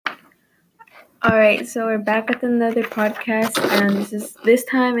All right, so we're back with another podcast, and this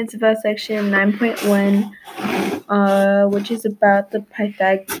time it's about section 9.1, which is about the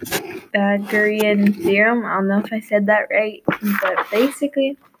Pythagorean theorem. I don't know if I said that right, but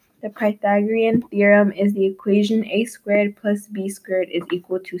basically, the Pythagorean theorem is the equation a squared plus b squared is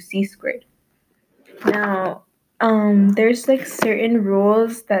equal to c squared. Now, there's like certain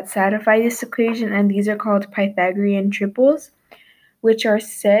rules that satisfy this equation, and these are called Pythagorean triples, which are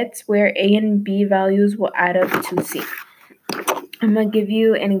sets where a and b values will add up to c. I'm going to give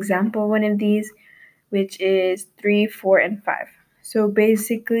you an example of one of these, which is 3, 4, and 5. So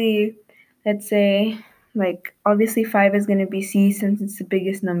basically, let's say, like, obviously 5 is going to be c since it's the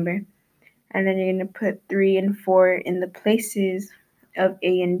biggest number. And then you're going to put 3 and 4 in the places of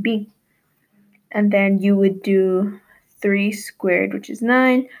a and b. And then you would do 3 squared, which is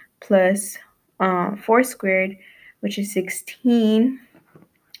 9, plus 4 squared, which is 16,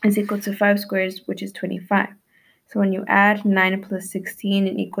 is equal to 5 squared, which is 25. So when you add 9 plus 16,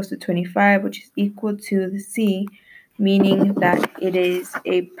 it equals to 25, which is equal to the c, meaning that it is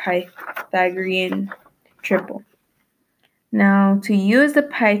a Pythagorean triple. Now, to use the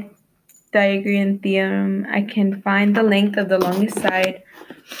Pythagorean theorem, I can find the length of the longest side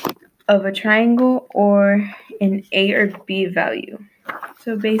of a triangle or an a or b value.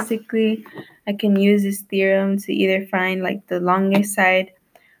 So basically, I can use this theorem to either find like the longest side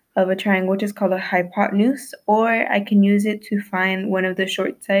of a triangle, which is called a hypotenuse, or I can use it to find one of the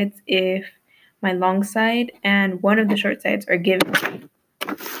short sides if my long side and one of the short sides are given.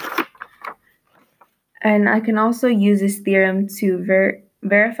 And I can also use this theorem to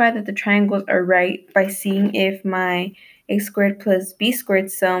verify that the triangles are right by seeing if my a squared plus b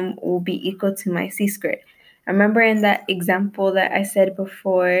squared sum will be equal to my c squared. Remember in that example that I said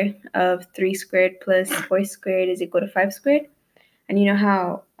before of 3 squared plus 4 squared is equal to 5 squared? And you know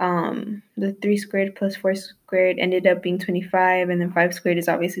how the 3 squared plus 4 squared ended up being 25, and then 5 squared is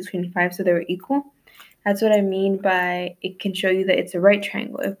obviously 25, so they were equal? That's what I mean by it can show you that it's a right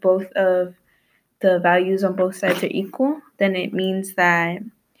triangle. If both of the values on both sides are equal, then it means that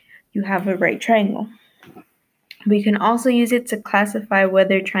you have a right triangle. We can also use it to classify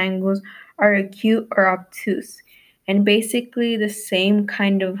whether triangles are acute or obtuse. And basically the same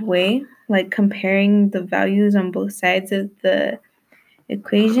kind of way, like comparing the values on both sides of the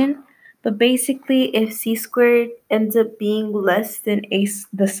equation. But basically, if c squared ends up being less than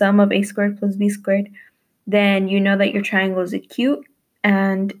the sum of a squared plus b squared, then you know that your triangle is acute.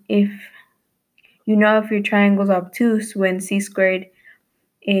 And if your triangle is obtuse when c squared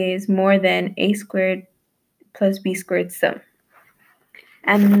is more than a squared plus b squared sum.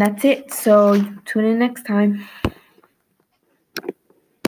 And that's it. So tune in next time.